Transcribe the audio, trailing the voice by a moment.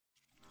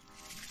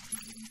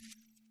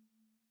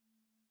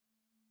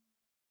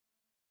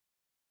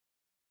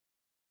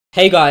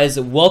Hey guys,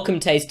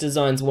 welcome to Ace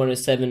Designs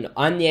 107.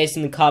 I'm the Ace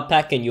in the card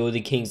pack and you're the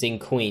Kings and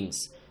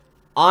Queens.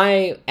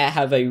 I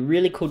have a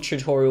really cool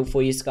tutorial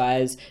for you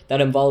guys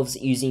that involves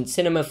using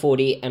Cinema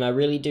 4D, and I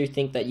really do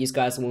think that you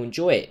guys will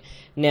enjoy it.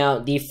 Now,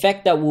 the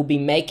effect that we'll be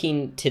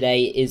making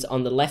today is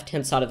on the left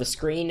hand side of the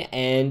screen,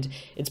 and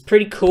it's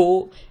pretty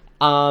cool.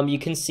 You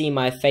can see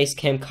my face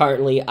cam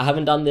currently. I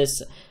haven't done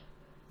this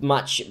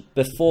much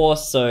before,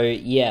 so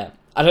yeah.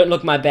 I don't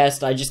look my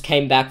best. I just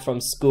came back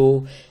from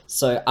school,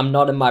 so I'm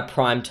not in my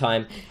prime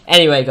time.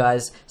 Anyway,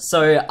 guys,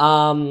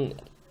 so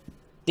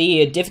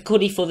the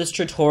difficulty for this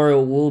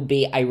tutorial will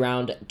be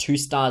around 2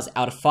 stars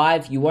out of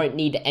 5. You won't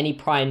need any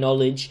prior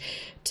knowledge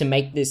to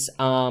make this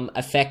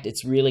effect.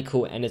 It's really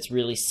cool and it's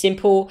really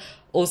simple.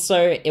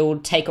 Also, it will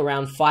take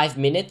around 5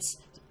 minutes.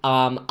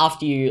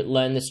 After you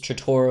learn this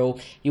tutorial,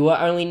 you will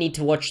only need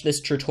to watch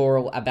this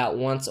tutorial about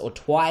once or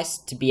twice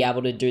to be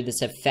able to do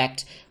this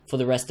effect for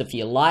the rest of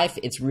your life.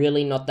 It's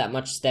really not that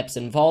much steps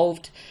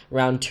involved,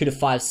 around 2 to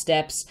 5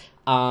 steps.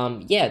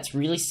 Yeah, it's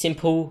really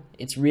simple,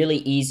 it's really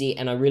easy,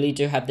 and I really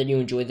do hope that you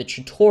enjoy the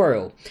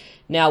tutorial.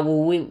 Now,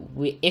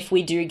 if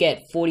we do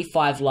get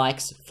 45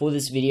 likes for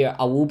this video,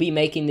 I will be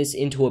making this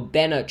into a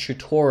banner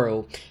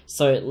tutorial.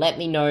 So let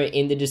me know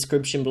in the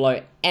description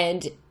below,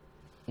 and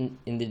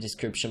in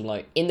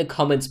the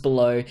comments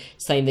below,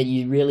 saying that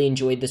you really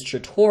enjoyed this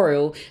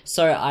tutorial,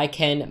 so I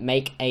can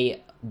make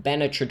a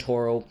banner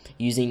tutorial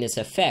using this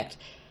effect.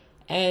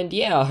 And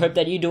yeah, I hope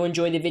that you do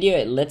enjoy the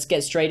video. Let's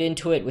get straight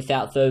into it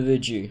without further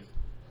ado.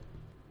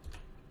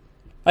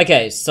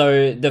 Okay,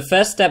 so the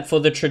first step for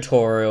the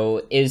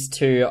tutorial is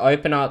to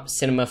open up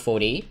Cinema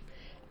 4D,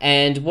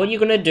 and what you're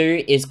going to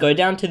do is go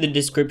down to the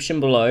description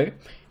below,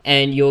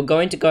 and you're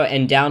going to go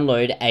and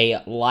download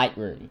a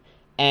Lightroom.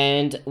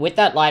 And with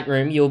that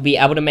Lightroom, you'll be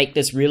able to make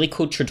this really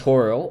cool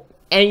tutorial,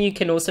 and you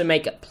can also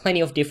make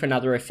plenty of different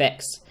other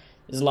effects.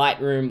 This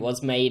Lightroom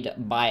was made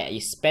by a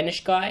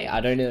Spanish guy. I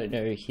don't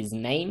know his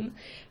name,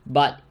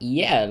 but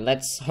yeah,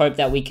 let's hope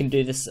that we can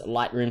do this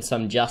Lightroom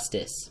some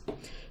justice.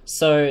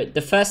 So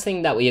the first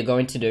thing that we are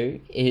going to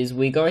do is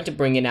we're going to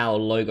bring in our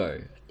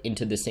logo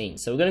into the scene.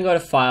 So we're going to go to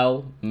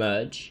File,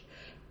 Merge,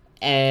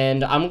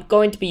 and I'm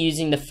going to be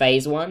using the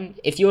Phase one.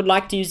 If you would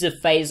like to use the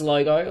Phase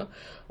logo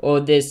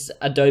or this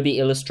Adobe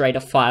Illustrator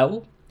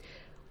file,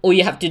 all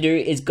you have to do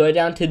is go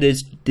down to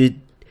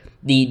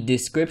the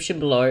description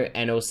below,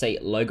 and it'll say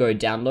logo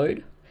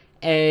download,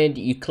 and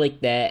you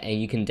click there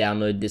and you can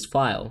download this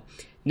file.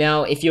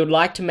 Now, if you'd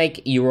like to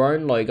make your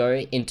own logo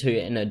into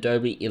an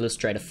Adobe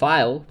Illustrator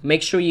file,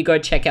 make sure you go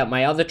check out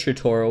my other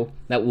tutorial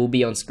that will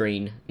be on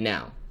screen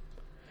now.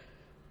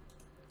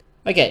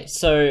 Okay,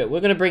 so we're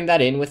going to bring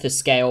that in with a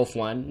scale of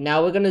 1.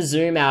 Now we're going to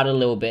zoom out a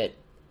little bit,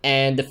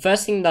 and the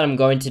first thing that I'm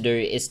going to do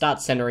is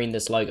start centering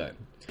this logo.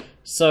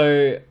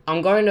 So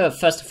I'm going to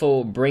first of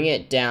all bring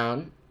it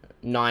down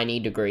 90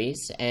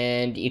 degrees,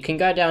 and you can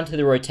go down to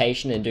the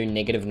rotation and do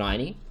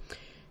 -90,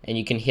 and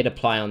you can hit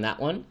apply on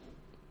that one.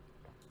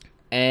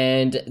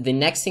 And the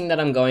next thing that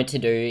I'm going to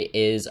do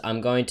is I'm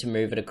going to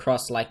move it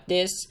across like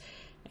this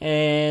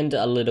and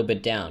a little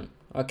bit down.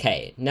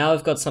 Okay, now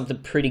I've got something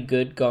pretty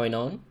good going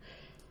on.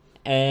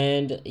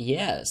 And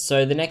yeah,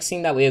 so the next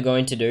thing that we are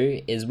going to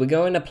do is we're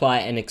going to apply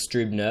an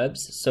extrude NURBS.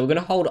 So we're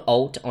going to hold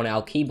Alt on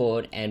our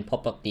keyboard and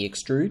pop up the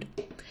extrude.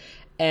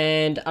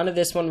 And under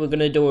this one, we're going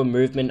to do a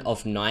movement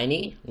of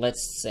 90.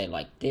 Let's say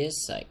like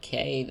this.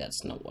 Okay,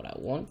 that's not what I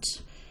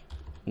want.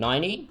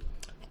 90.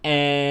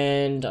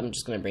 And I'm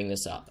just going to bring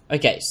this up.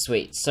 Okay,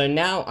 sweet. So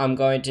now I'm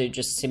going to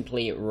just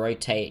simply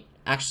rotate.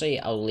 Actually,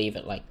 I'll leave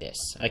it like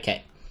this.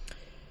 Okay.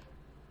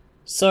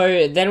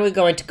 So then we're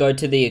going to go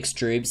to the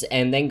extrudes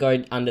and then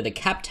go under the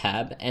cap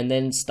tab and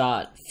then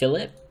start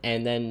fillet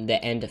and then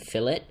the end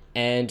fillet.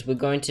 And we're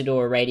going to do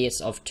a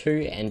radius of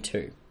 2 and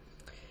 2.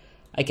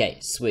 Okay,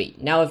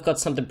 sweet. Now we've got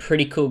something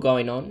pretty cool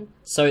going on.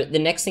 So the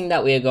next thing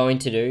that we are going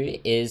to do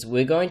is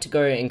we're going to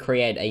go and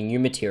create a new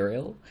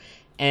material.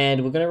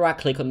 And we're going to right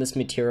click on this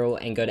material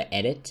and go to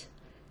edit.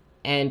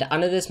 And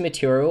under this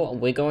material,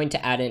 we're going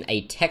to add in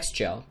a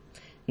texture.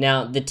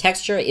 Now, the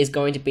texture is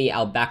going to be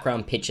our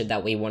background picture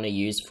that we want to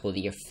use for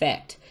the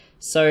effect.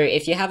 So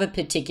if you have a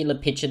particular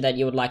picture that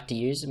you would like to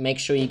use, make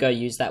sure you go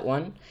use that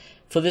one.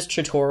 For this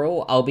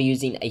tutorial, I'll be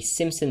using a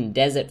Simpson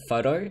desert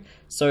photo.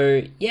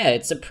 So yeah,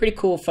 it's a pretty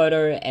cool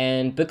photo,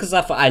 and because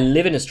I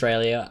live in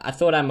Australia, I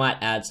thought I might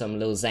add some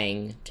little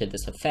zang to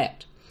this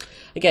effect.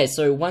 Okay,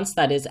 so once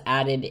that is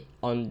added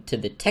onto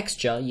the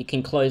texture, you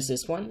can close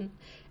this one,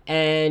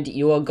 and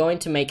you are going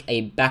to make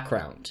a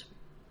background.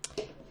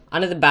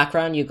 Under the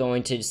background, you're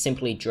going to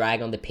simply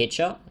drag on the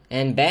picture,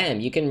 and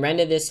bam, you can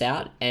render this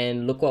out,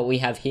 and look what we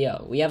have here.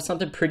 We have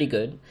something pretty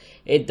good.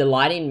 The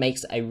lighting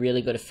makes a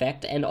really good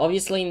effect, and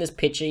obviously in this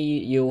picture,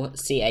 you'll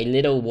see a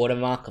little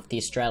watermark of the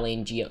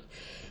Australian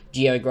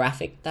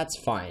geographic. That's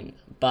fine,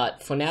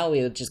 but for now,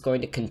 we're just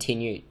going to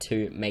continue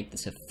to make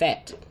this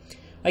effect.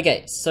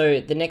 Okay,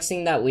 so the next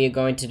thing that we are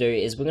going to do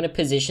is we're going to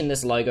position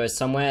this logo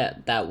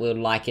somewhere that we'll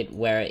like it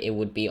where it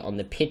would be on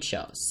the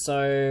picture.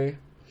 So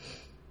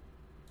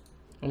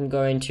I'm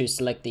going to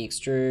select the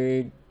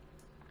extrude,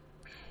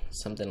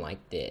 something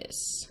like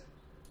this.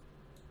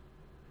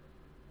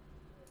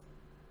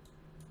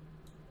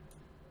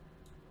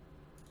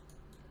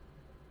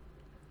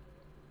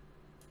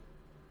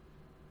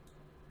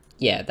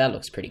 Yeah, that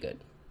looks pretty good.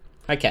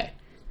 Okay.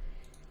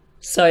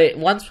 So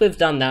once we've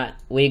done that,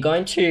 we're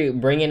going to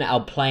bring in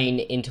our plane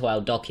into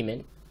our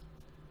document.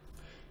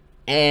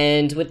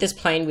 And with this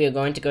plane, we are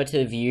going to go to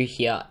the view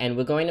here, and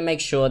we're going to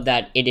make sure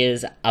that it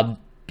is a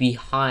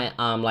behind,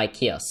 like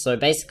here. So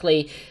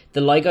basically,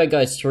 the logo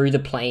goes through the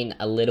plane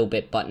a little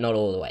bit, but not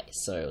all the way.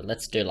 So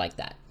let's do like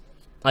that.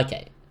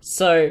 Okay,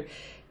 so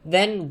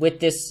then with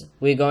this,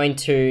 we're going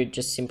to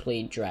just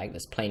simply drag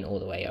this plane all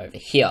the way over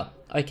here.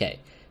 Okay,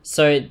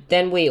 so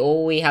then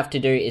all we have to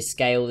do is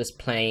scale this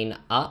plane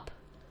up.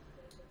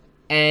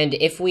 And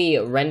if we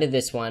render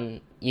this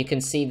one, you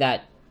can see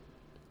that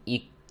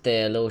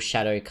the little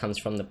shadow comes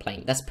from the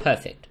plane. That's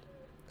perfect.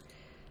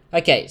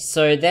 Okay,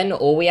 so then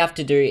all we have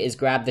to do is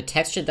grab the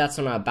texture that's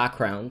on our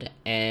background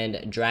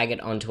and drag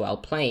it onto our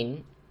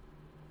plane.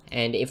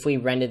 And if we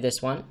render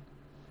this one,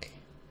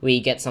 we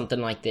get something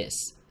like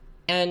this.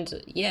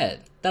 And yeah,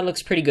 that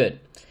looks pretty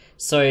good.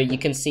 So you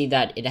can see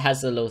that it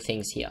has the little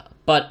things here.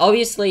 But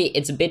obviously,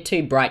 it's a bit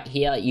too bright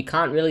here. You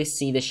can't really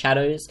see the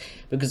shadows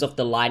because of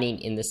the lighting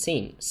in the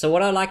scene. So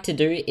what I like to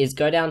do is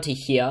go down to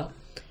here,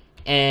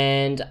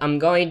 and I'm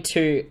going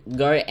to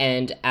go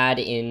and add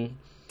in,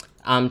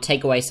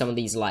 take away some of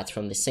these lights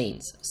from the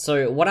scenes.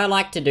 So what I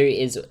like to do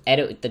is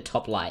edit the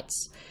top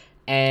lights.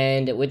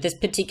 And with this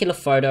particular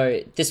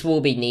photo, this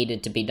will be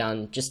needed to be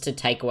done just to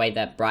take away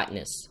that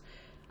brightness.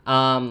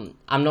 I'm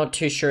not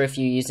too sure if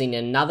you're using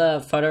another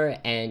photo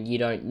and you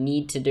don't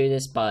need to do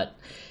this, but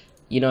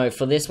you know,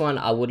 for this one,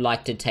 I would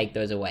like to take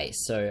those away.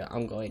 So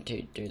I'm going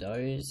to do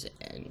those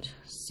and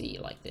see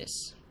like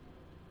this.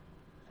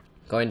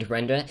 Going to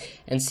render it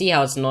and see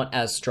how it's not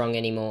as strong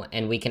anymore,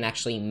 and we can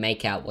actually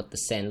make out what the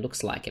sand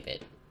looks like a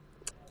bit.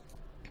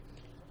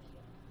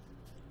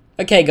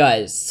 Okay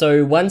guys,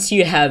 so once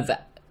you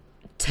have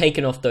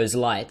taken off those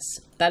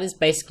lights, that is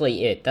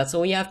basically it. That's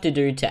all you have to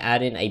do to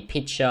add in a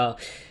picture.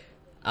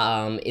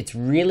 It's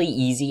really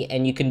easy,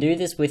 and you can do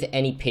this with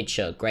any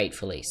picture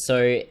gratefully.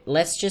 So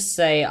let's just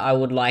say I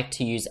would like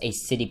to use a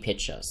city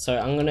picture. So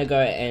I'm gonna go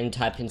and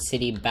type in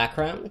city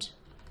background.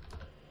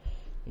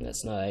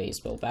 That's not how you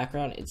spell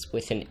background, it's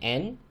with an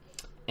N.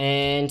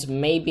 And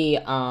maybe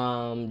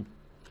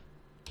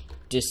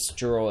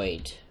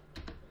destroyed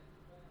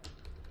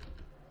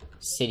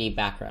city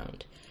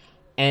background.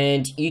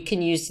 And you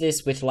can use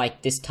this with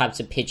like this types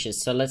of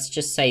pictures. So let's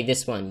just say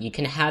this one. You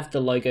can have the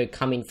logo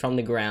coming from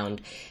the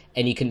ground,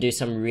 and you can do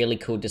some really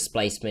cool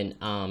displacement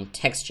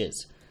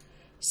textures.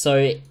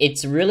 So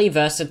it's really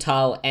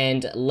versatile,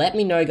 and let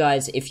me know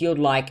guys if you'd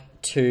like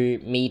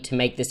me to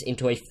make this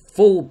into a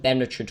full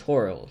Blender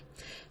tutorial.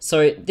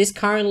 So this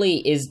currently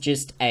is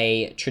just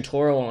a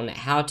tutorial on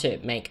how to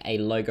make a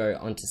logo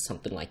onto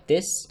something like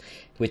this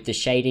with the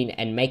shading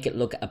and make it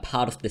look a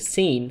part of the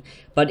scene.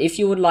 But if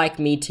you would like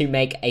me to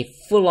make a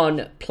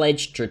full-on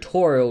pledged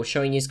tutorial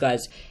showing you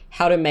guys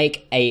how to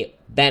make a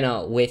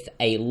banner with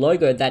a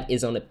logo that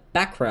is on a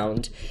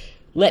background,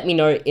 let me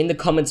know in the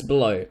comments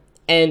below.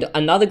 And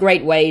another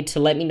great way to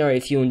let me know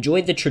if you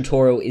enjoyed the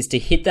tutorial is to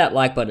hit that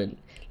like button.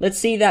 Let's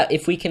see that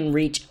if we can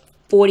reach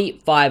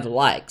 45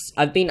 likes.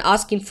 I've been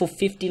asking for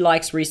 50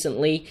 likes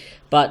recently,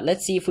 but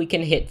let's see if we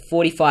can hit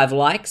 45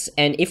 likes,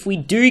 and if we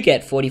do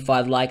get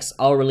 45 likes,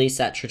 I'll release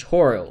that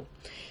tutorial.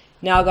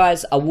 Now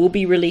guys, I will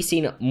be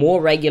releasing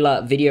more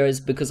regular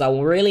videos because I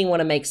really want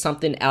to make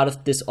something out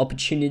of this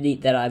opportunity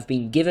that I've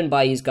been given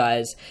by you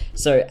guys.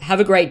 So have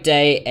a great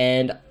day,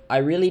 and I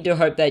really do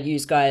hope that you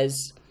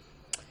guys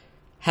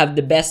have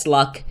the best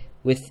luck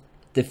with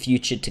the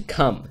future to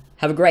come.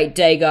 Have a great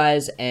day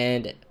guys,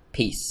 and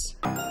peace.